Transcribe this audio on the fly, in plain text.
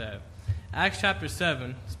Acts chapter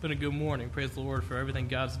 7. It's been a good morning. Praise the Lord for everything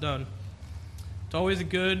God's done. It's always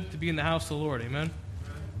good to be in the house of the Lord. Amen.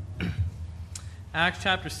 Acts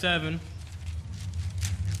chapter 7,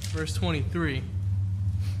 verse 23.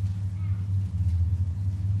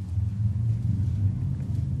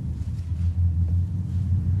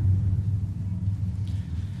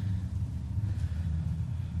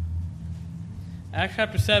 Acts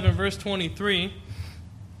chapter 7, verse 23,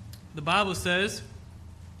 the Bible says,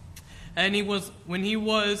 "And when he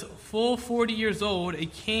was full 40 years old,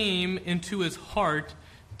 it came into his heart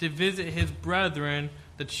to visit his brethren,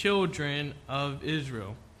 the children of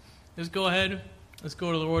Israel." Let's go ahead. Let's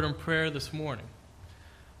go to the Lord in prayer this morning.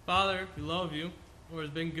 Father, we love you. Lord,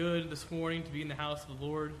 it's been good this morning to be in the house of the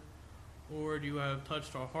Lord. Lord, you have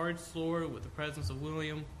touched our hearts, Lord, with the presence of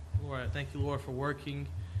William. Lord, I thank you, Lord, for working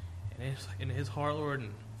in his heart, Lord,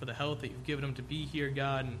 and for the health that you've given him to be here,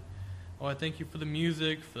 God. And I thank you for the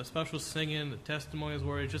music, for the special singing, the testimonies,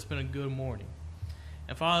 Lord. It's just been a good morning.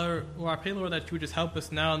 And Father, Lord, I pray, Lord, that you would just help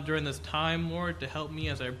us now during this time, Lord, to help me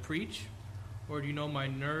as I preach. Lord, you know my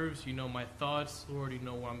nerves, you know my thoughts, Lord, you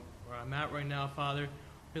know where I'm at right now, Father. I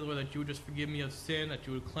pray, Lord, that you would just forgive me of sin, that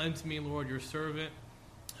you would cleanse me, Lord, your servant.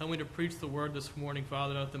 Help me to preach the word this morning,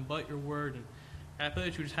 Father, nothing but your word. And I pray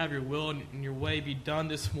that you just have your will and your way be done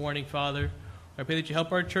this morning, Father. I pray that you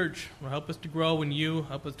help our church. Lord, help us to grow in you.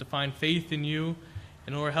 Help us to find faith in you.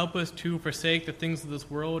 And Lord, help us to forsake the things of this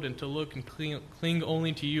world and to look and cling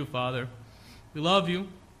only to you, Father. We love you.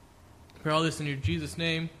 I pray all this in your Jesus'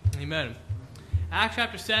 name. Amen. Acts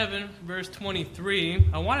chapter 7, verse 23.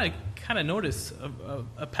 I want to kind of notice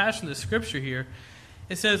a passage in the scripture here.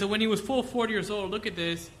 It says that when he was full 40 years old, look at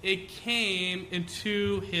this, it came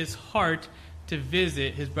into his heart to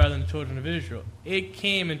visit his brethren, the children of Israel. It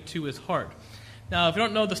came into his heart. Now, if you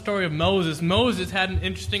don't know the story of Moses, Moses had an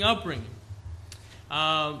interesting upbringing.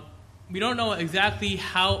 We don't know exactly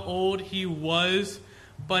how old he was,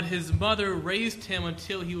 but his mother raised him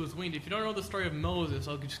until he was weaned. If you don't know the story of Moses,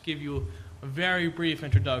 I'll just give you a very brief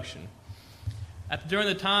introduction. During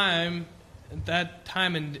that time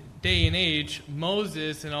and day and age,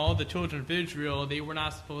 Moses and all the children of Israel, they were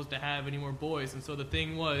not supposed to have any more boys. And so the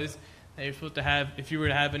thing was, they were supposed to have, if you were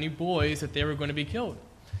to have any boys, that they were going to be killed.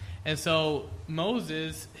 And so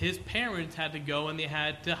Moses, his parents had to go and they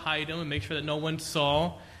had to hide him and make sure that no one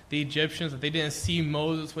saw the Egyptians, that they didn't see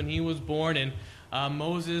Moses when he was born. And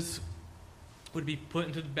Moses would be put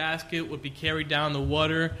into the basket, would be carried down the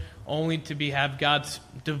water, only to have God's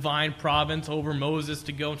divine providence over Moses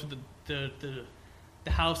to go into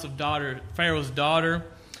the house of Pharaoh's daughter.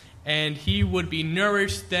 And he would be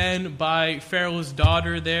nourished then by Pharaoh's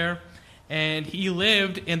daughter there. And he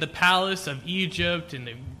lived in the palace of Egypt, in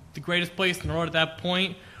the greatest place in the world at that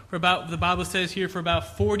point, the Bible says here, for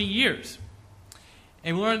about 40 years.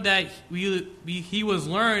 And we learned that he was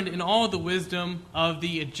learned in all the wisdom of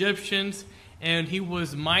the Egyptians, and he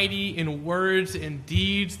was mighty in words and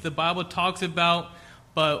deeds, the Bible talks about.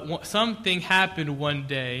 But something happened one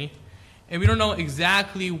day, and we don't know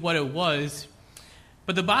exactly what it was,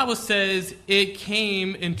 but the Bible says it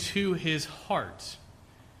came into his heart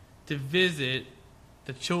to visit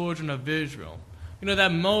the children of Israel. You know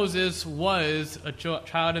that Moses was a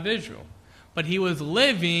child of Israel, but he was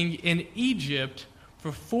living in Egypt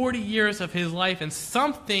for 40 years of his life, and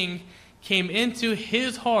something came into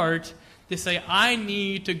his heart to say, I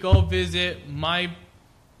need to go visit my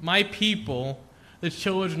people, the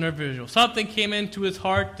children of Israel. Something came into his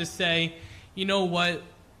heart to say, you know what,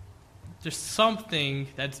 there's something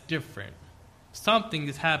that's different. Something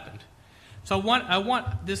has happened. So I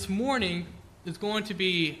want this morning is going to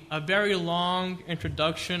be a very long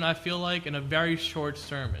introduction, I feel like, and a very short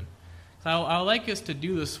sermon. So I would like us to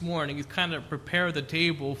do this morning is kind of prepare the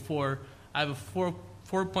table for, I have a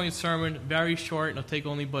four-point sermon, very short, and it'll take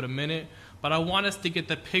only about a minute. But I want us to get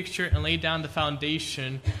the picture and lay down the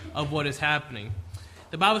foundation of what is happening.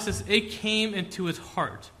 The Bible says it came into his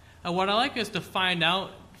heart. And what I'd like us to find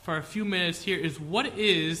out for a few minutes here is what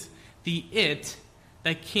is the it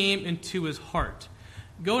that came into his heart.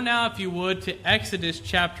 Go now, if you would, to Exodus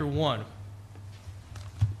chapter 1.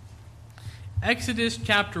 Exodus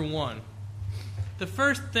chapter 1. The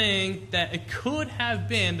first thing that it could have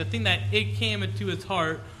been, the thing that it came into his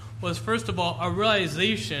heart, was first of all a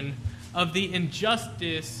realization of the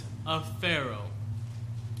injustice of Pharaoh.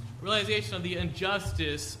 Realization of the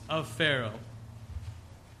injustice of Pharaoh.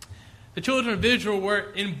 The children of Israel were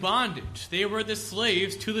in bondage. They were the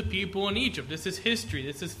slaves to the people in Egypt. This is history.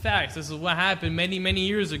 This is facts. This is what happened many, many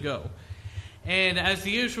years ago. And as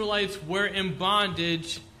the Israelites were in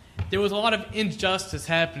bondage, there was a lot of injustice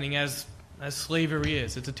happening as slavery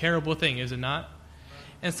is. It's a terrible thing, is it not?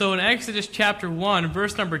 And so in Exodus chapter 1,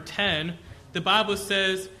 verse number 10, the Bible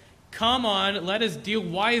says, "Come on, let us deal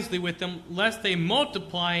wisely with them, lest they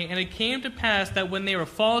multiply. And it came to pass that when they were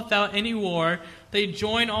fallen without any war, they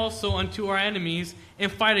joined also unto our enemies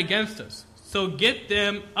and fight against us. So get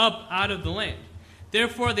them up out of the land.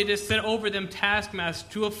 Therefore they did set over them taskmasters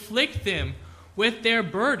to afflict them with their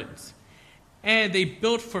burdens. And they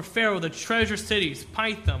built for Pharaoh the treasure cities,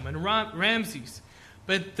 Pithom and Ramses.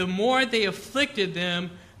 But the more they afflicted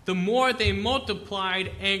them, the more they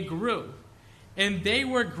multiplied and grew. And they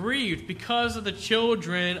were grieved because of the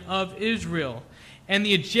children of Israel. And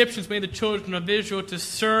the Egyptians made the children of Israel to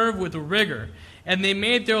serve with rigor. And they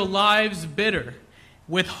made their lives bitter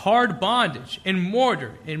with hard bondage, in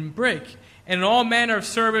mortar, in brick, and in all manner of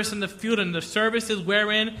service in the field. And the services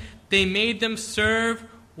wherein they made them serve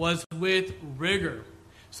was with rigor."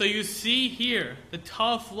 So you see here the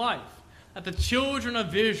tough life that the children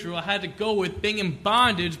of Israel had to go with, being in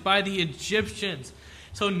bondage by the Egyptians.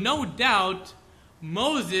 So no doubt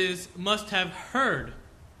Moses must have heard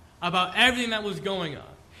about everything that was going on.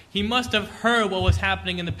 He must have heard what was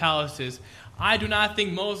happening in the palaces. I do not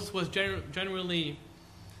think Moses was generally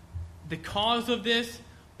the cause of this,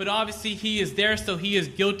 but obviously he is there, so he is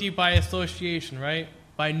guilty by association, right?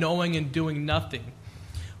 By knowing and doing nothing.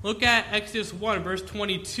 Look at Exodus 1, verse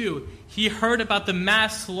 22. He heard about the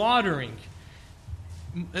mass slaughtering.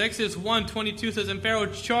 Exodus 1:22 says, "And Pharaoh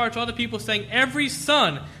charged all the people, saying, Every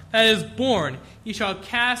son that is born ye shall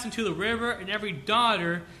cast into the river, and every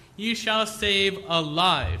daughter ye shall save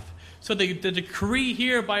alive." So the decree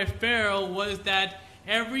here by Pharaoh was that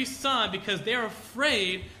every son, because they're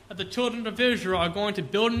afraid that the children of Israel are going to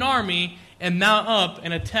build an army and mount up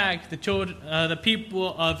and attack the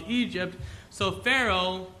people of Egypt. So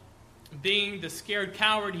Pharaoh, being the scared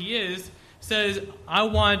coward he is, says, "I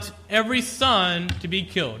want every son to be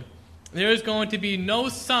killed. There's going to be no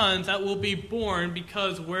sons that will be born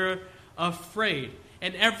because we're afraid.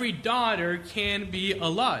 And every daughter can be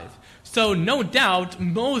alive." So no doubt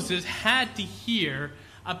Moses had to hear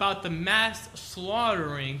about the mass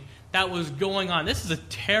slaughtering that was going on. This is a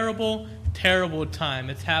terrible, terrible time.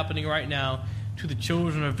 It's happening right now to the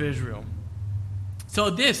children of Israel. So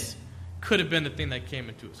this could have been the thing that came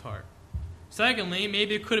into his heart. Secondly,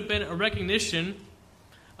 maybe it could have been a recognition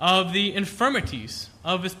of the infirmities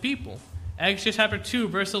of his people. Exodus chapter 2,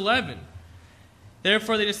 verse 11.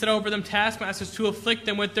 "Therefore they set over them taskmasters to afflict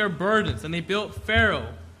them with their burdens. And they built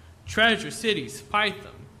Pharaoh treasure cities,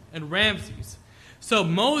 Pithom and Ramses." So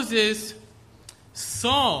Moses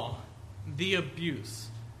saw the abuse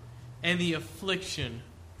and the affliction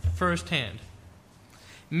firsthand.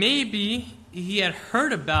 Maybe he had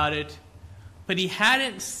heard about it, but he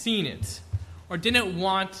hadn't seen it or didn't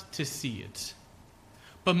want to see it.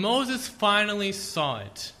 But Moses finally saw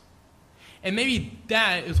it. And maybe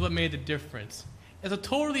that is what made the difference. It's a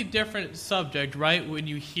totally different subject, right? When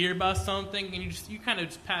you hear about something and you kind of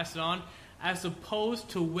just pass it on, as opposed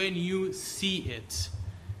to when you see it.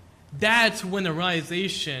 That's when the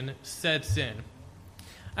realization sets in.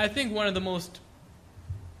 I think one of the most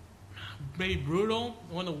maybe brutal,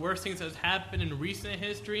 one of the worst things that has happened in recent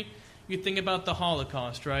history, you think about the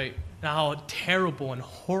Holocaust, right? And how terrible and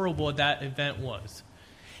horrible that event was.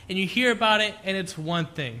 And you hear about it, and it's one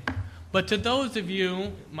thing. But to those of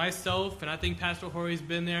you, myself, and I think Pastor Jorge's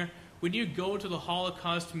been there, when you go to the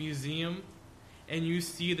Holocaust Museum and you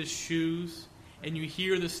see the shoes and you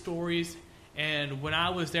hear the stories, and when I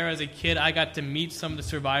was there as a kid, I got to meet some of the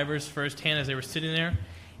survivors firsthand as they were sitting there.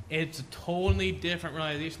 It's a totally different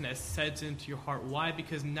realization that sets into your heart. Why?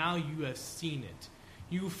 Because now you have seen it.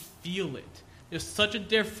 You feel it. There's such a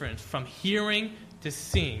difference from hearing to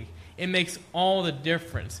seeing. It makes all the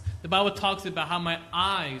difference. The Bible talks about how my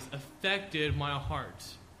eyes affected my heart.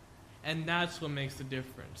 And that's what makes the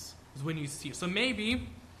difference, is when you see it. So maybe,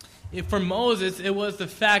 for Moses, it was the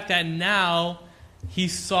fact that now he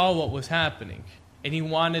saw what was happening and he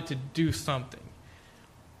wanted to do something.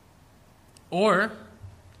 Or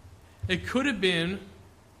it could have been,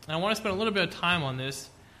 and I want to spend a little bit of time on this,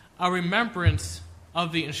 a remembrance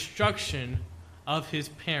of the instruction of his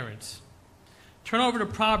parents. Turn over to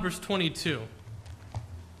Proverbs 22.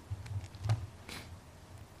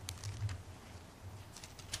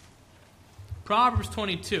 Proverbs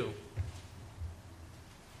 22.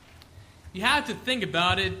 You have to think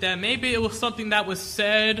about it, that maybe it was something that was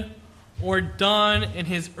said or done in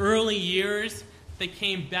his early years that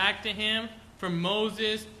came back to him for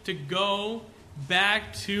Moses to go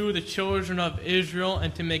back to the children of Israel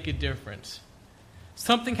and to make a difference.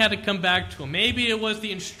 Something had to come back to him. Maybe it was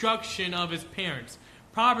the instruction of his parents.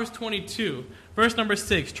 Proverbs 22, verse number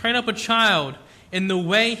 6. "Train up a child in the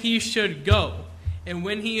way he should go, and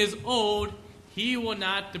when he is old, he will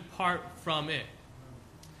not depart from it.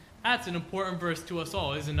 That's an important verse to us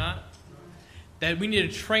all, is it not? That we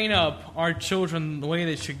need to train up our children the way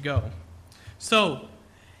they should go. So,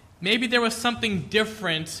 maybe there was something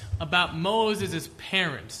different about Moses'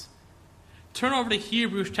 parents. Turn over to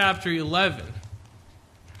Hebrews chapter 11.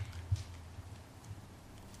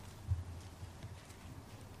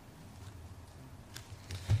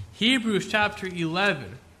 Hebrews chapter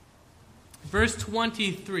 11, verse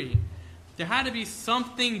 23. There had to be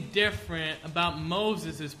something different about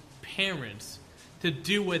Moses' parents to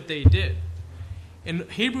do what they did. In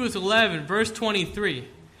Hebrews 11, verse 23,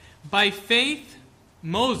 by faith,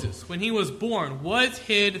 Moses, when he was born, was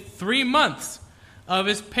hid 3 months of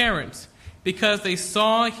his parents, because they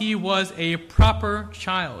saw he was a proper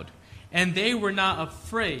child, and they were not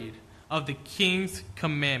afraid of the king's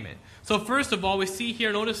commandment. So first of all, we see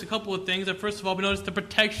here, notice a couple of things. First of all, we notice the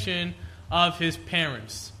protection of his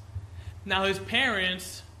parents. Now, his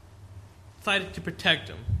parents decided to protect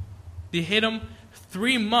him. They hid him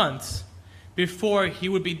 3 months before he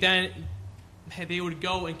would be then, they would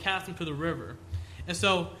go and cast him to the river. And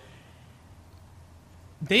so,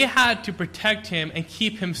 they had to protect him and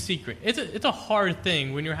keep him secret. It's a hard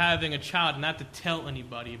thing when you're having a child and not to tell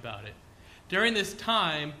anybody about it. During this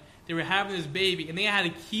time, they were having this baby, and they had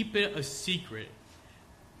to keep it a secret.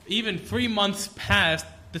 Even 3 months past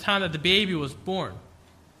the time that the baby was born.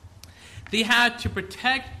 The parents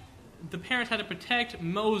had to protect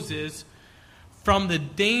Moses from the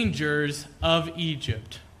dangers of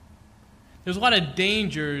Egypt. There's a lot of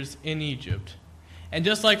dangers in Egypt. And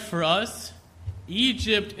just like for us,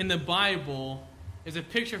 Egypt in the Bible is a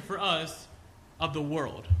picture for us of the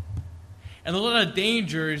world. And there's a lot of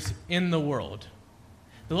dangers in the world.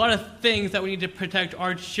 There's a lot of things that we need to protect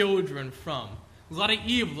our children from. There's a lot of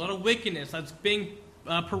evil, a lot of wickedness that's being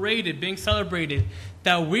paraded, being celebrated,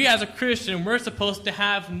 that we as a Christian, we're supposed to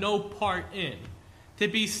have no part in. To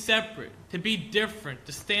be separate, to be different,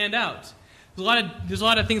 to stand out. There's a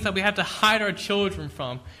lot of things that we have to hide our children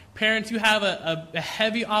from. Parents, you have a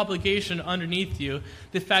heavy obligation underneath you.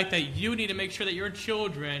 The fact that you need to make sure that your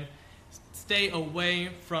children stay away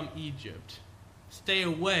from Egypt. Stay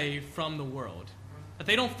away from the world. That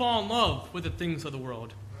they don't fall in love with the things of the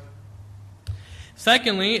world.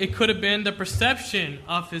 Secondly, it could have been the perception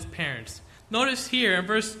of his parents. Notice here in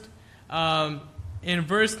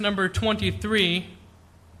verse number 23,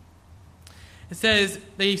 it says,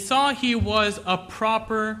 they saw he was a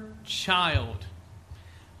proper child.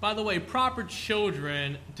 By the way, proper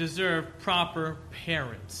children deserve proper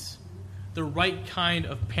parents. The right kind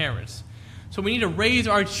of parents. So we need to raise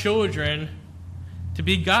our children to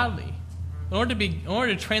be godly. In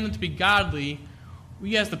order to train them to be godly,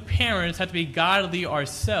 we as the parents have to be godly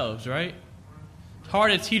ourselves, right? It's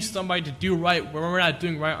hard to teach somebody to do right when we're not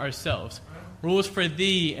doing right ourselves. Rules for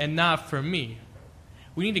thee and not for me.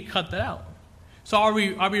 We need to cut that out. So are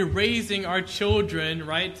we raising our children,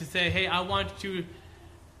 right, to say, hey, I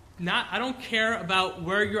don't care about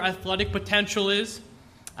where your athletic potential is.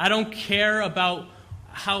 I don't care about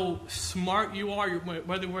how smart you are,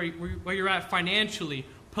 where you're at financially,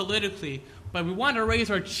 politically. But we want to raise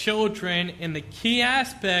our children in the key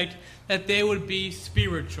aspect that they would be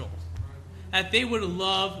spiritual. That they would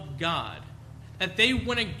love God. That they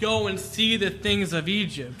wouldn't go and see the things of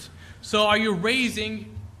Egypt. So are you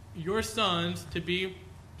raising your sons to be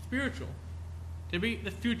spiritual? To be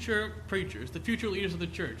the future preachers, the future leaders of the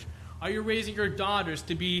church? Are you raising your daughters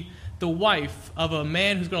to be the wife of a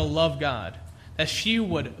man who's going to love God? That she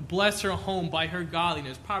would bless her home by her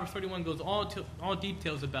godliness. Proverbs 31 goes all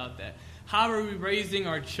details about that. How are we raising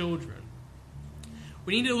our children?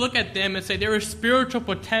 We need to look at them and say there is spiritual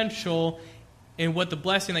potential in what the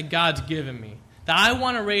blessing that God's given me. That I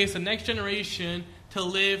want to raise the next generation to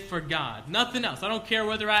live for God. Nothing else. I don't care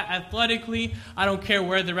where they're at athletically. I don't care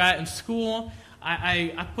where they're at in school.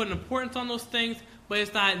 I put an importance on those things, but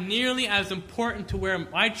it's not nearly as important to where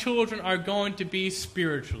my children are going to be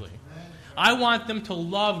spiritually. I want them to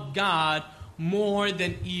love God more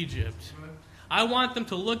than Egypt. I want them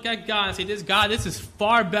to look at God and say, this is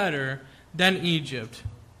far better than Egypt.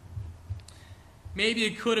 Maybe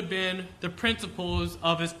it could have been the principles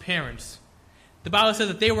of his parents. The Bible says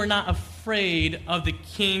that they were not afraid of the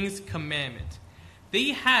king's commandment.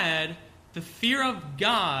 They had the fear of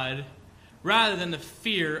God rather than the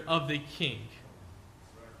fear of the king.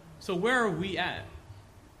 So where are we at?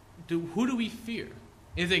 Who do we fear?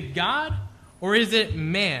 Is it God or is it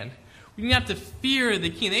man? We have to fear the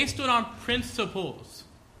king. They stood on principles.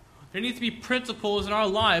 There needs to be principles in our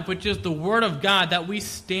life, which is the word of God that we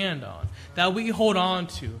stand on, that we hold on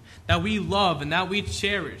to, that we love, and that we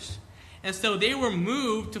cherish. And so they were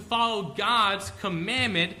moved to follow God's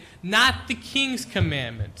commandment, not the king's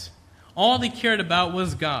commandment. All they cared about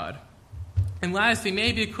was God. And lastly,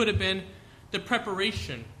 maybe it could have been the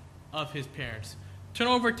preparation of his parents. Turn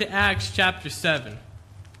over to Acts chapter 7.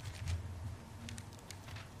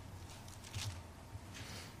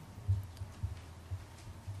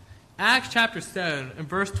 Acts chapter 7 and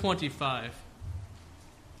verse 25.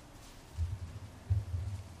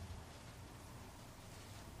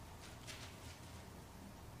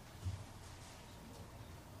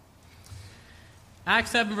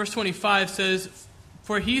 Acts 7 verse 25 says,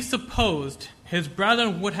 "For he supposed his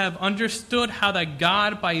brethren would have understood how that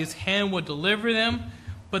God by his hand would deliver them,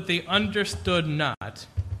 but they understood not."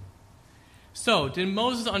 So, did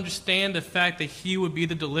Moses understand the fact that he would be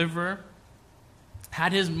the deliverer?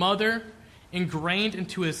 Had his mother ingrained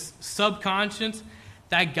into his subconscious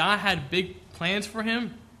that God had big plans for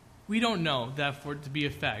him? We don't know that for it to be a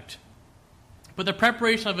fact. But the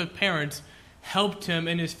preparation of his parents helped him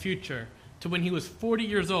in his future. To when he was 40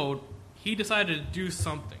 years old, he decided to do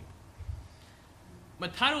something. The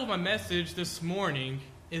title of my message this morning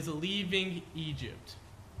is Leaving Egypt.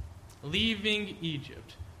 Leaving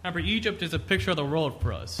Egypt. Remember, Egypt is a picture of the world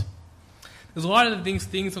for us. There's a lot of things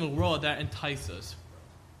in the world that entice us.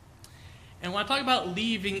 And when I talk about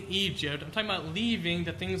leaving Egypt, I'm talking about leaving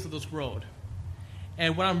the things of this world.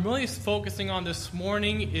 And what I'm really focusing on this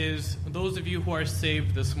morning is those of you who are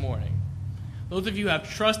saved this morning. Those of you who have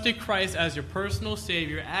trusted Christ as your personal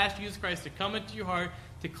Savior, asked Jesus Christ to come into your heart,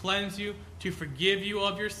 to cleanse you, to forgive you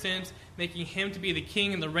of your sins, making Him to be the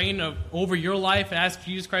King and the reign over your life, and ask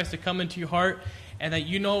Jesus Christ to come into your heart, and that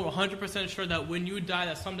you know 100% sure that when you die,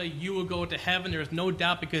 that someday you will go to heaven. There is no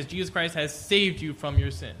doubt because Jesus Christ has saved you from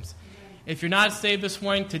your sins. If you're not saved this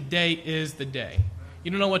morning, today is the day.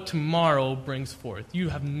 You don't know what tomorrow brings forth. You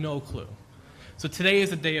have no clue. So today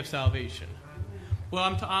is the day of salvation. Well,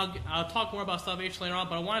 I'll talk more about salvation later on,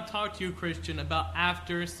 but I want to talk to you, Christian, about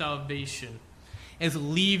after salvation. It's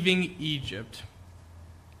leaving Egypt.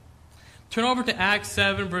 Turn over to Acts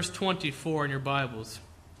 7, verse 24 in your Bibles.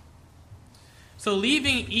 So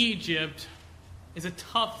leaving Egypt is a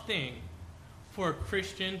tough thing for a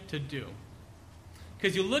Christian to do.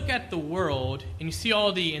 Because you look at the world and you see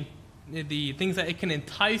all the things that it can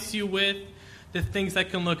entice you with, the things that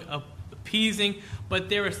can look appeasing, but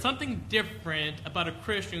there is something different about a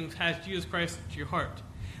Christian who has Jesus Christ into your heart.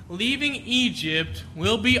 Leaving Egypt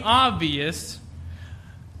will be obvious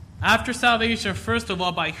after salvation, first of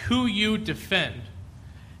all, by who you defend.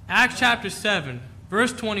 Acts chapter 7,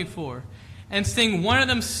 verse 24. "And seeing one of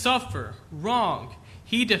them suffer wrong,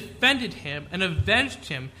 he defended him and avenged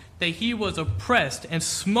him that he was oppressed and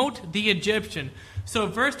smote the Egyptian." So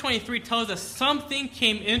verse 23 tells us something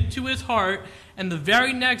came into his heart, and the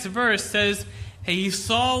very next verse says, hey, he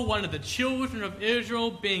saw one of the children of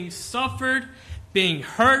Israel being suffered, being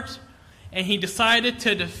hurt, and he decided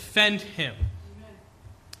to defend him.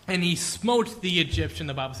 And he smote the Egyptian,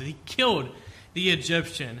 the Bible says. He killed the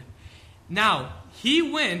Egyptian. Now, he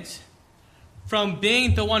went from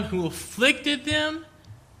being the one who afflicted them,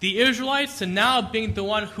 the Israelites, to now being the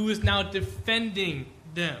one who is now defending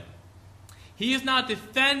them. He is now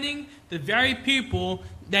defending the very people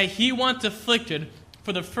that he once afflicted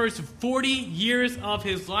for the first 40 years of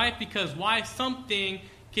his life, because why? Something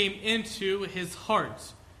came into his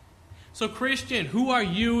heart. So, Christian, who are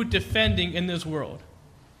you defending in this world?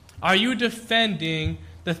 Are you defending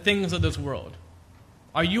the things of this world?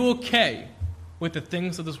 Are you okay with the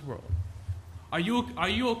things of this world? Are you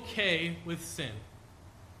okay with sin?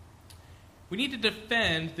 We need to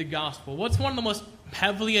defend the gospel. What's one of the most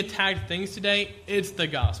heavily attacked things today? It's the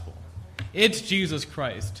gospel. It's Jesus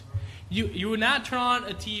Christ. You would not turn on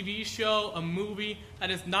a TV show, a movie,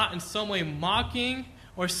 that is not in some way mocking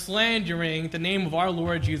or slandering the name of our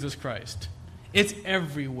Lord Jesus Christ. It's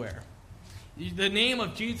everywhere. The name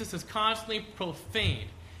of Jesus is constantly profaned.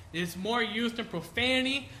 It is more used in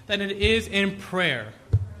profanity than it is in prayer.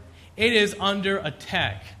 It is under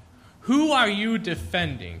attack. Who are you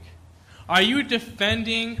defending? Are you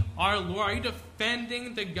defending our Lord? Are you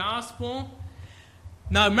defending the gospel?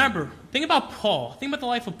 Now remember, think about Paul. Think about the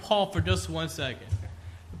life of Paul for just 1 second.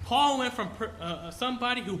 Paul went from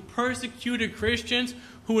somebody who persecuted Christians,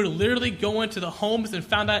 who would literally go into the homes and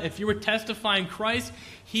found out if you were testifying Christ,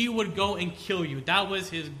 he would go and kill you. That was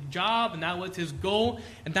his job, and that was his goal,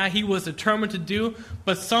 and that he was determined to do.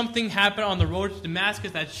 But something happened on the road to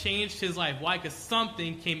Damascus that changed his life. Why? Because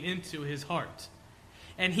something came into his heart.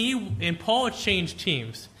 And Paul changed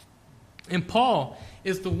teams. And Paul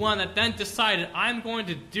is the one that then decided, I'm going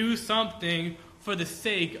to do something for the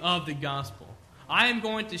sake of the gospel. I am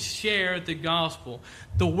going to share the gospel.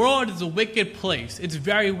 The world is a wicked place. It's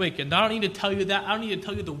very wicked. I don't need to tell you that. I don't need to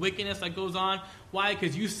tell you the wickedness that goes on. Why?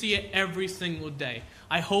 Because you see it every single day.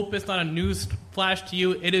 I hope it's not a news flash to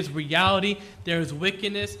you. It is reality. There is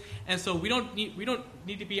wickedness. And so we don't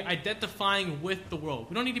need to be identifying with the world.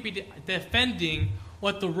 We don't need to be defending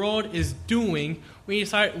what the world is doing. We need to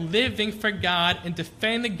start living for God and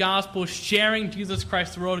defending the gospel, sharing Jesus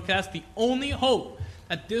Christ to the world, because that's the only hope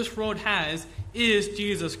that this world has is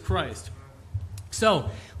Jesus Christ. So,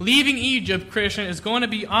 leaving Egypt, Christian, is going to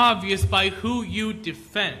be obvious by who you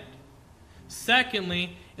defend.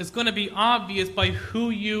 Secondly, it's going to be obvious by who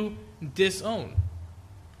you disown.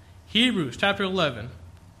 Hebrews chapter 11.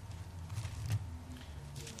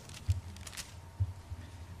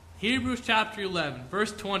 Hebrews chapter 11,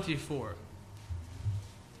 verse 24.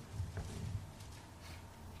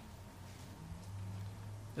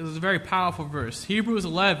 This is a very powerful verse. Hebrews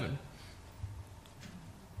 11,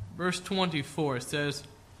 verse 24 says,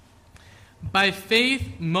 "By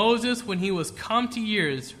faith Moses, when he was come to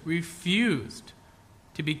years, refused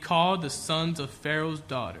to be called the sons of Pharaoh's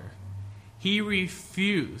daughter." He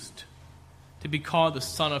refused to be called the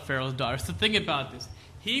son of Pharaoh's daughter. So think about this.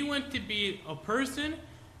 He went to be a person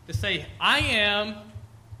to say, I am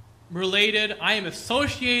related, I am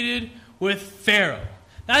associated with Pharaoh.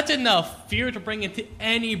 That's enough fear to bring into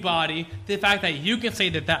anybody the fact that you can say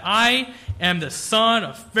that I am the son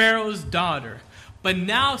of Pharaoh's daughter. But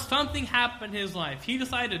now something happened in his life. He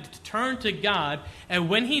decided to turn to God, and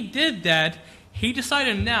when he did that, he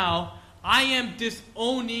decided now, I am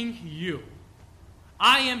disowning you.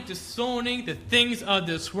 I am disowning the things of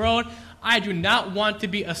this world. I do not want to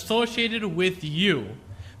be associated with you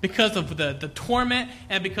because of the torment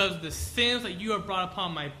and because of the sins that you have brought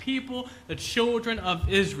upon my people, the children of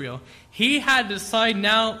Israel. He had to decide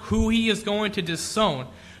now who he is going to disown.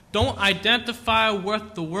 Don't identify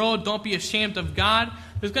with the world. Don't be ashamed of God.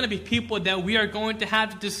 There's going to be people that we are going to have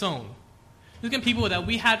to disown. There's going to be people that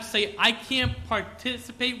we have to say, I can't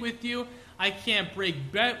participate with you. I can't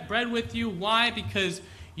break bread with you. Why? Because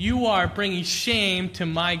you are bringing shame to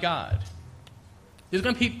my God. There's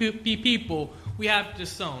going to be people we have to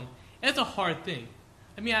disown. It's a hard thing.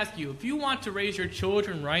 Let me ask you, if you want to raise your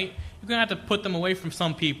children right, you're going to have to put them away from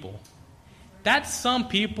some people. That some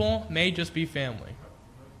people may just be family.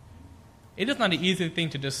 It is not an easy thing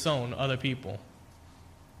to disown other people.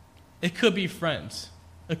 It could be friends.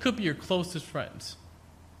 It could be your closest friends.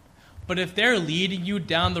 But if they're leading you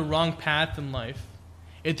down the wrong path in life,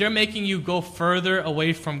 if they're making you go further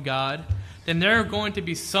away from God, then they're going to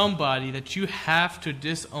be somebody that you have to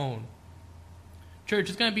disown. Church,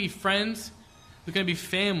 it's going to be friends, it's going to be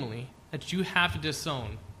family that you have to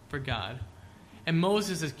disown for God. And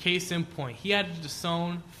Moses is case in point. He had to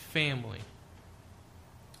disown family.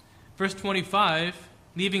 Verse 25,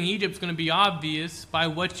 leaving Egypt is going to be obvious by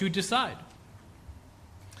what you decide.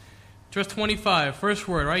 Verse 25, first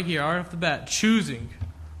word right here, right off the bat, choosing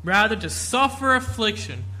rather to suffer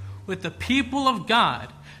affliction with the people of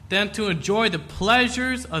God than to enjoy the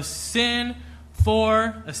pleasures of sin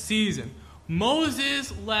for a season.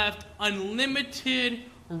 Moses left unlimited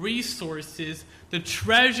resources, the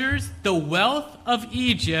treasures, the wealth of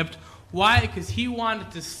Egypt. Why? Because he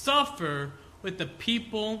wanted to suffer with the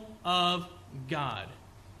people of God.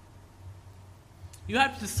 You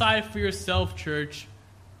have to decide for yourself, church,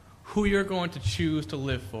 who you're going to choose to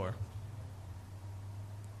live for.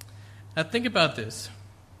 Now think about this.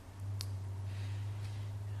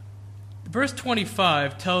 Verse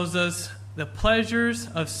 25 tells us the pleasures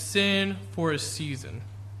of sin for a season.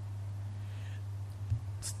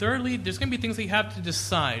 Thirdly, there's going to be things that you have to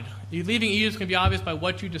decide. You're leaving Egypt is going to be obvious by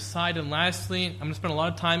what you decide. And lastly, I'm going to spend a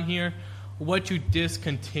lot of time here, what you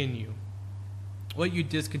discontinue. What you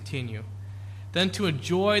discontinue. Then to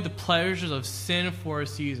enjoy the pleasures of sin for a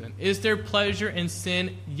season. Is there pleasure in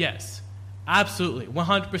sin? Yes. Absolutely.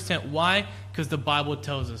 100%. Why? Because the Bible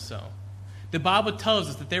tells us so. The Bible tells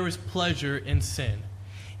us that there is pleasure in sin.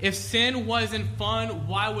 If sin wasn't fun,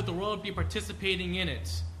 why would the world be participating in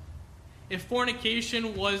it? If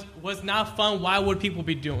fornication was not fun, why would people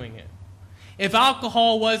be doing it? If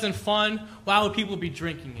alcohol wasn't fun, why would people be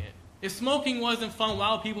drinking it? If smoking wasn't fun,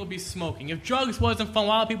 why would people be smoking? If drugs wasn't fun,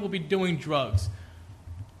 why would people be doing drugs?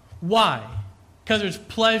 Why? Because there's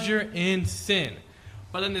pleasure in sin.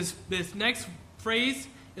 But then this next phrase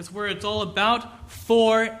is where it's all about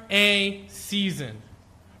for a season.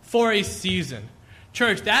 For a season.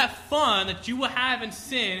 Church, that fun that you will have in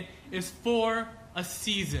sin is for a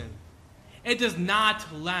season. It does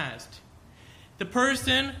not last. The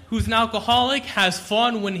person who's an alcoholic has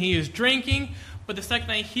fun when he is drinking, but But the second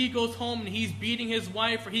night he goes home and he's beating his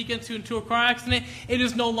wife or he gets into a car accident, it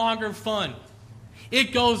is no longer fun.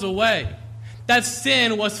 It goes away. That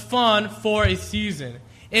sin was fun for a season.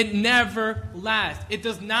 It never lasts. It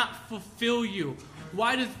does not fulfill you.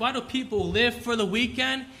 Why do people live for the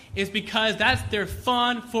weekend? It's because that's their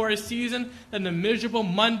fun for a season, then the miserable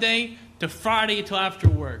Monday to Friday until after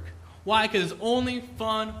work. Why? Because it's only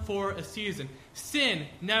fun for a season. Sin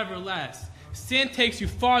never lasts. Sin takes you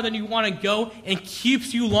farther than you want to go and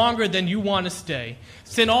keeps you longer than you want to stay.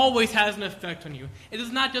 Sin always has an effect on you. It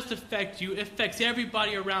does not just affect you, it affects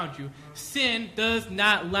everybody around you. Sin does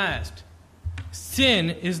not last. Sin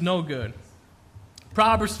is no good.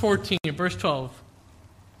 Proverbs 14, verse 12.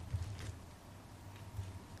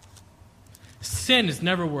 Sin is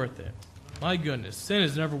never worth it. My goodness, sin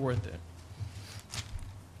is never worth it.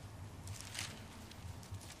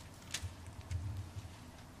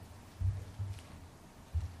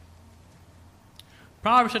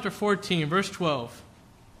 Proverbs chapter 14, verse 12.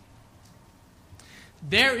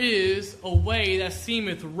 There is a way that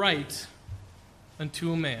seemeth right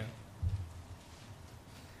unto a man,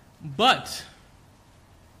 but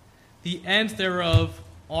the ends thereof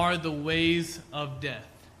are the ways of death.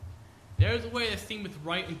 There is a way that seemeth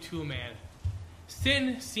right unto a man.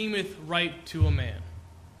 Sin seemeth right to a man.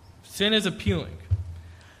 Sin is appealing.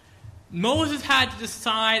 Moses had to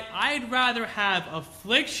decide, I'd rather have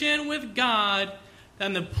affliction with God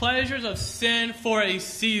than the pleasures of sin for a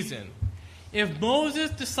season. If Moses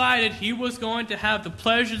decided he was going to have the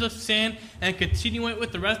pleasures of sin and continue it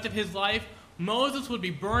with the rest of his life, Moses would be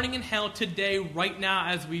burning in hell today, right now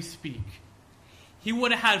as we speak. He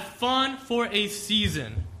would have had fun for a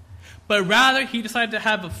season. But rather, he decided to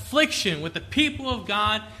have affliction with the people of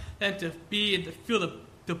God than to feel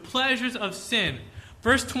the pleasures of sin.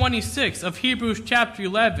 Verse 26 of Hebrews chapter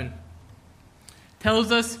 11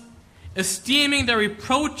 tells us, esteeming the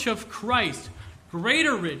reproach of Christ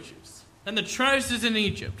greater riches than the treasures in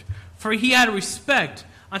Egypt, for he had respect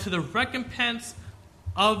unto the recompense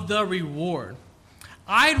of the reward.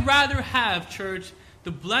 I'd rather have, church,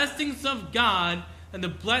 the blessings of God than the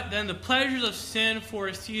pleasures of sin for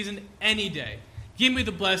a season any day. Give me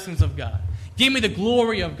the blessings of God. Give me the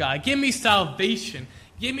glory of God. Give me salvation.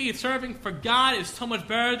 Give me serving for God is so much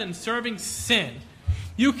better than serving sin.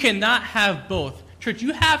 You cannot have both. Church,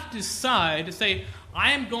 you have to decide to say,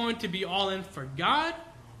 I am going to be all in for God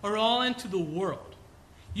or all into the world.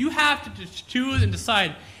 You have to just choose and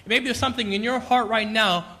decide. Maybe there's something in your heart right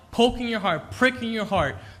now, poking your heart, pricking your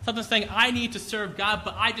heart. Something saying, I need to serve God,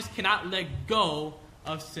 but I just cannot let go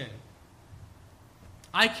of sin.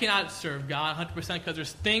 I cannot serve God 100% because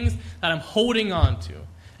there's things that I'm holding on to.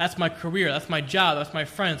 That's my career, that's my job, that's my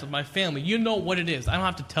friends, that's my family. You know what it is. I don't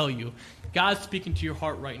have to tell you. God's speaking to your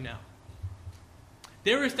heart right now.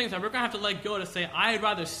 There is things that we're going to have to let go to say, I'd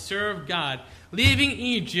rather serve God. Leaving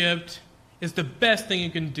Egypt is the best thing you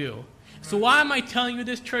can do. So why am I telling you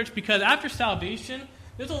this, church? Because after salvation,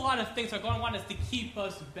 there's a lot of things that are going to want us to keep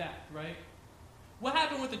us back, right? What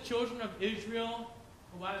happened with the children of Israel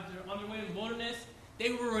while they're on their way in the wilderness? They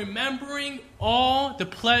were remembering all the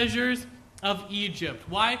pleasures of Egypt.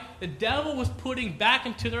 Why? The devil was putting back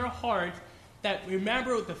into their hearts that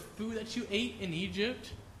remember the food that you ate in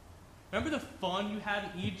Egypt? Remember the fun you had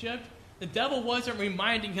in Egypt? The devil wasn't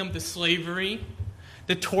reminding him the slavery,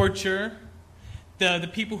 the torture, the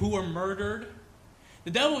people who were murdered.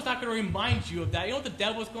 The devil was not going to remind you of that. You know what the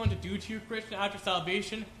devil is going to do to you, Christian, after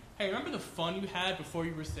salvation? Hey, remember the fun you had before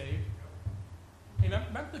you were saved? Hey,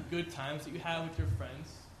 remember the good times that you had with your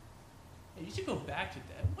friends? Hey, you should go back to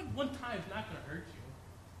that. One time is not going to hurt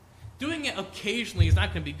you. Doing it occasionally is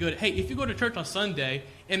not going to be good. Hey, if you go to church on Sunday,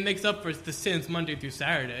 it makes up for the sins Monday through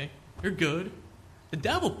Saturday. You're good. The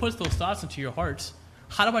devil puts those thoughts into your hearts.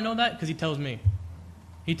 How do I know that? Because he tells me.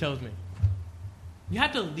 He tells me. You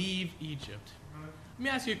have to leave Egypt. Let me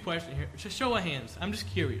ask you a question here. Just show of hands. I'm just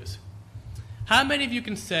curious. How many of you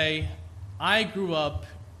can say, I grew up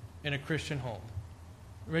in a Christian home?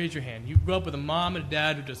 Raise your hand. You grew up with a mom and a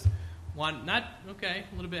dad who just want, not, okay,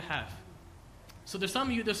 a little bit half. So there's some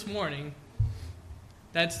of you this morning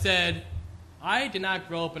that said, I did not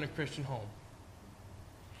grow up in a Christian home.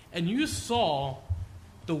 And you saw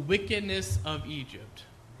the wickedness of Egypt.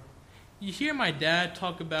 You hear my dad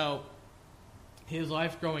talk about his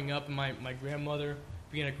life growing up and my grandmother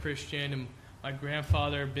being a Christian and my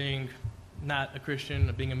grandfather being not a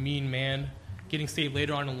Christian, being a mean man, getting saved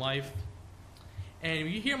later on in life. And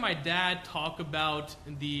you hear my dad talk about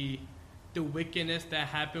the wickedness that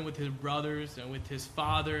happened with his brothers and with his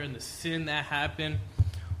father and the sin that happened.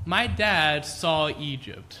 My dad saw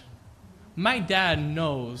Egypt. My dad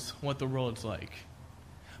knows what the world's like.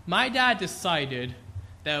 My dad decided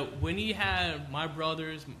that when he had my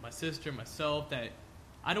brothers, my sister, myself, that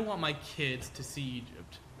I don't want my kids to see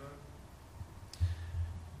Egypt.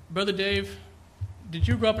 Brother Dave, did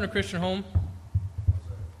you grow up in a Christian home?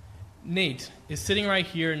 Nate is sitting right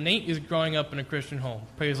here. Nate is growing up in a Christian home.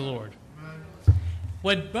 Praise the Lord.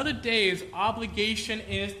 What Brother Dave's obligation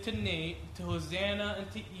is to Nate, to Hosanna,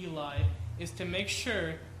 and to Eli is to make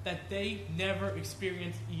sure that they never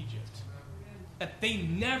experience Egypt. That they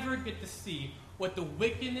never get to see what the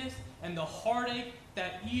wickedness and the heartache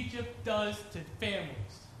that Egypt does to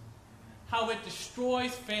families. How it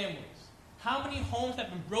destroys families. How many homes have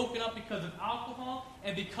been broken up because of alcohol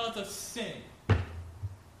and because of sin?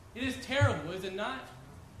 It is terrible, is it not?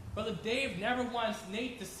 Brother Dave never wants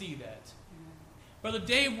Nate to see that. Brother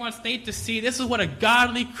Dave wants Nate to see this is what a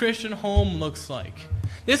godly Christian home looks like.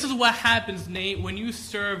 This is what happens, Nate, when you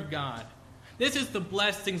serve God. This is the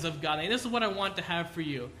blessings of God. And this is what I want to have for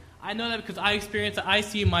you. I know that because I experienced it. I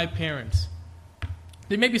see my parents.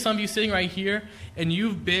 There may be some of you sitting right here, and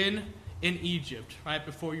you've been in Egypt, right,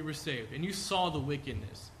 before you were saved. And you saw the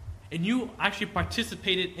wickedness. And you actually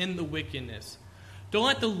participated in the wickedness. Don't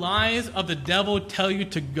let the lies of the devil tell you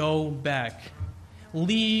to go back.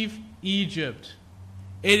 Leave Egypt.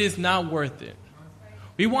 It is not worth it.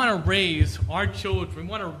 We want to raise our children.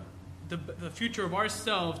 We want the future of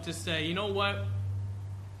ourselves to say, you know what?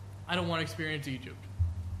 I don't want to experience Egypt.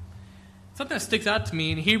 Something that sticks out to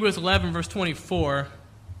me in Hebrews 11, verse 24,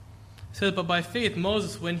 says, but by faith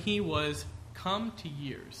Moses, when he was come to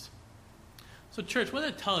years. So church, what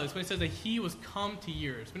does it tell us when it says that he was come to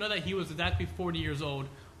years? We know that he was exactly 40 years old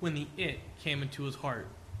when the it came into his heart.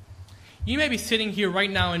 You may be sitting here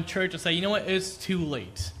right now in church and say, you know what, it's too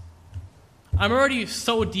late. I'm already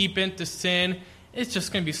so deep into sin, it's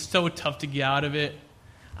just going to be so tough to get out of it.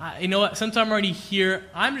 You know what, since I'm already here,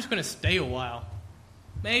 I'm just going to stay a while.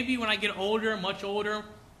 Maybe when I get older, much older,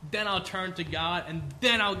 then I'll turn to God, and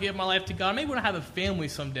then I'll give my life to God. Maybe when I have a family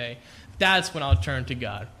someday, that's when I'll turn to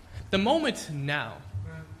God. The moment's now.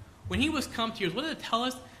 When he was come to years, what did it tell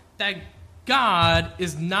us? That God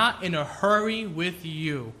is not in a hurry with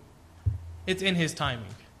you. It's in his timing.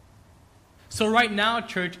 So right now,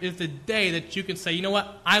 church, is the day that you can say, you know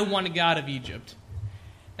what? I want to get out of Egypt.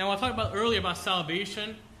 Now, I talked about earlier about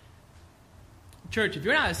salvation. Church, if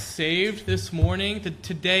you're not saved this morning,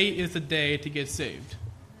 today is the day to get saved.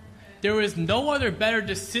 There is no other better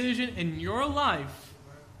decision in your life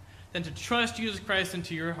than to trust Jesus Christ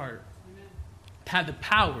into your heart. To have the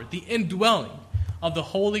power, the indwelling of the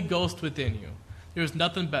Holy Ghost within you. There is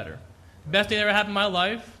nothing better. The best day that ever happened in my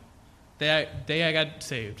life, the day I got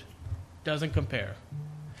saved. Doesn't compare.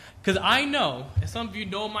 Because I know, and some of you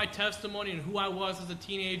know my testimony and who I was as a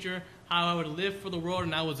teenager, how I would live for the world,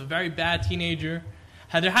 and I was a very bad teenager.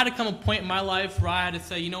 There had to come a point in my life where I had to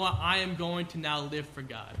say, you know what, I am going to now live for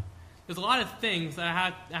God. There's a lot of things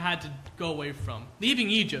that I had to go away from.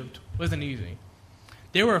 Leaving Egypt wasn't easy.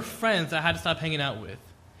 There were friends that I had to stop hanging out with.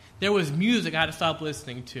 There was music I had to stop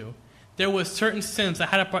listening to. There was certain sins I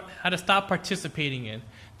had to stop participating in.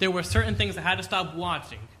 There were certain things I had to stop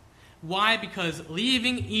watching. Why? Because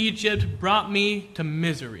leaving Egypt brought me to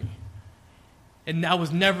misery. And I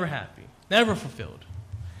was never happy, never fulfilled.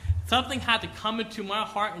 Something had to come into my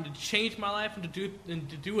heart and to change my life and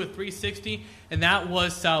to do a 360, and that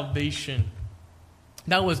was salvation.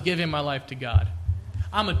 That was giving my life to God.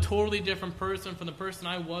 I'm a totally different person from the person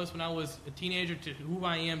I was when I was a teenager to who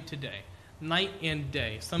I am today, night and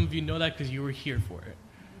day. Some of you know that because you were here for it,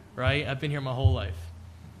 right? I've been here my whole life.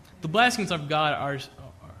 The blessings of God are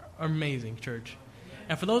amazing, church.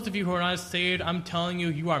 And for those of you who are not saved, I'm telling you,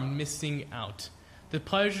 you are missing out. The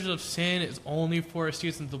pleasures of sin is only for a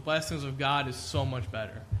season. The blessings of God is so much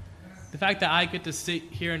better. The fact that I get to sit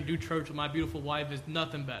here and do church with my beautiful wife is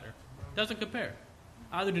nothing better. It doesn't compare.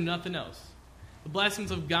 I either do nothing else. The blessings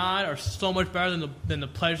of God are so much better than the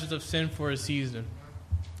pleasures of sin for a season.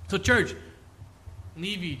 So church,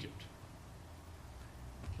 leave Egypt.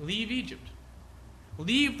 Leave Egypt.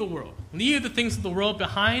 Leave the world. Leave the things of the world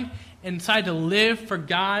behind and decide to live for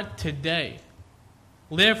God today.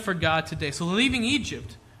 Live for God today. So leaving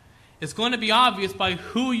Egypt is going to be obvious by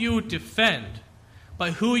who you defend,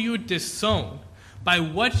 by who you disown, by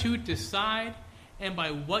what you decide, and by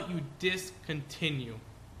what you discontinue.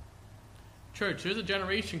 Church, there's a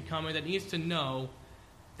generation coming that needs to know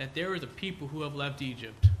that there is a people who have left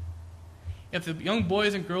Egypt. If the young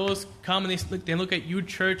boys and girls come and they look at you,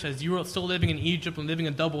 church, as you are still living in Egypt and living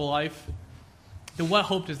a double life, then what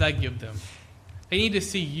hope does that give them? They need to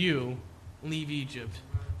see you leave Egypt.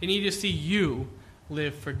 They need to see you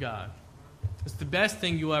live for God. It's the best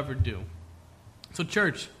thing you'll ever do. So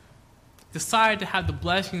church, decide to have the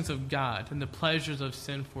blessings of God and the pleasures of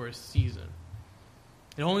sin for a season.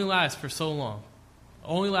 It only lasts for so long. It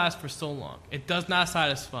only lasts for so long. It does not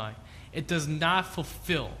satisfy. It does not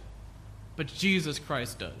fulfill. But Jesus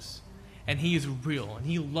Christ does. And he is real. And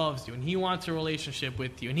he loves you. And he wants a relationship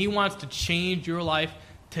with you. And he wants to change your life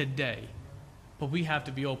today. But we have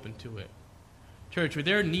to be open to it. Church,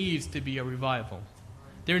 there needs to be a revival.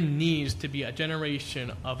 There needs to be a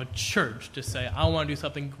generation of a church to say, I want to do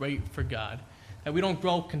something great for God. That we don't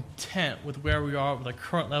grow content with where we are with the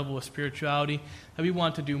current level of spirituality. That we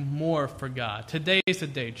want to do more for God. Today is the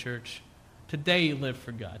day, church. Today live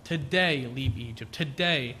for God. Today leave Egypt.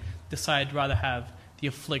 Today decide to rather have the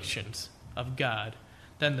afflictions of God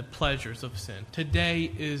than the pleasures of sin.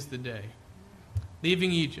 Today is the day.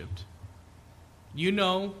 Leaving Egypt. You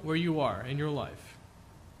know where you are in your life.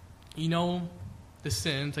 You know the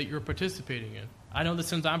sins that you're participating in. I know the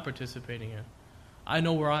sins I'm participating in. I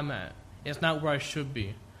know where I'm at. It's not where I should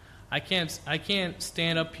be. I can't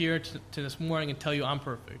stand up here to this morning and tell you I'm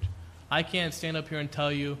perfect. I can't stand up here and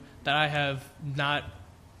tell you that I have not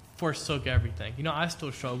forsook everything. You know, I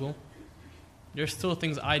still struggle. There's still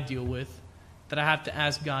things I deal with that I have to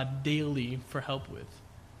ask God daily for help with.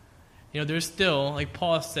 You know, there's still, like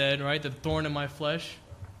Paul said, right, the thorn in my flesh.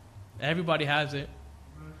 Everybody has it.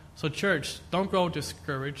 So church, don't grow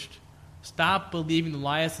discouraged. Stop believing the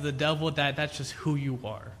lies of the devil that that's just who you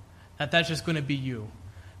are. That's just going to be you.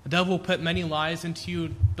 The devil will put many lies into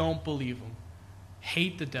you. Don't believe them.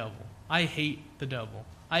 Hate the devil. I hate the devil.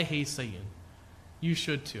 I hate Satan. You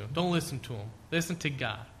should too. Don't listen to him. Listen to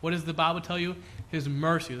God. What does the Bible tell you? His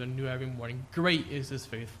mercies are new every morning. Great is his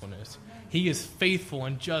faithfulness. He is faithful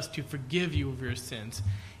and just to forgive you of your sins.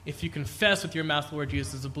 If you confess with your mouth, Lord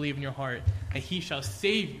Jesus, and believe in your heart, that he shall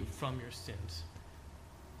save you from your sins.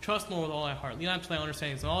 Trust the Lord with all thy heart. Lean not to thy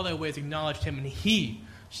understandings. In all thy ways acknowledge him, and he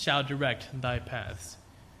shall direct thy paths.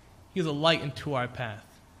 He is a light into our path.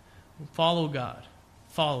 Follow God.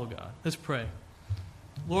 Follow God. Let's pray.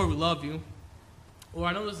 Lord, we love you. Lord,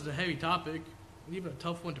 I know this is a heavy topic, even a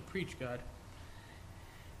tough one to preach, God.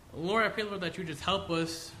 Lord, I pray, Lord, that you just help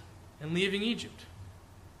us in leaving Egypt.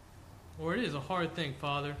 Lord, it is a hard thing,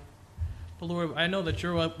 Father. But Lord, I know that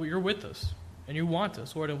you're with us, and you want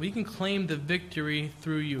us, Lord, and we can claim the victory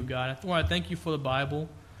through you, God. Lord, I thank you for the Bible.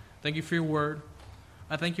 Thank you for your word.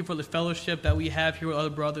 I thank you for the fellowship that we have here with other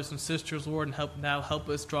brothers and sisters, Lord, and help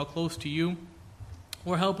us draw close to you.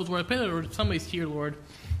 Lord, help us, Lord. I pray that, Lord, if somebody's here, Lord,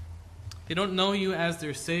 they don't know you as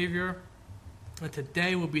their Savior, that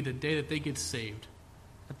today will be the day that they get saved.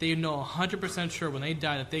 That they know 100% sure when they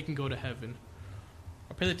die that they can go to heaven.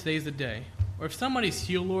 I pray that today's the day. Or if somebody's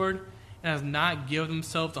here, Lord, and has not given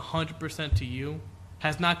themselves 100% to you,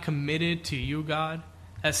 has not committed to you, God,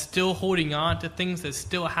 that's still holding on to things that's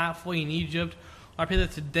still halfway in Egypt, I pray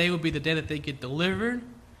that today will be the day that they get delivered,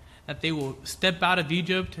 that they will step out of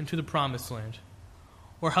Egypt into the promised land.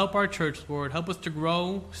 Or help our church, Lord. Help us to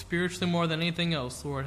grow spiritually more than anything else, Lord.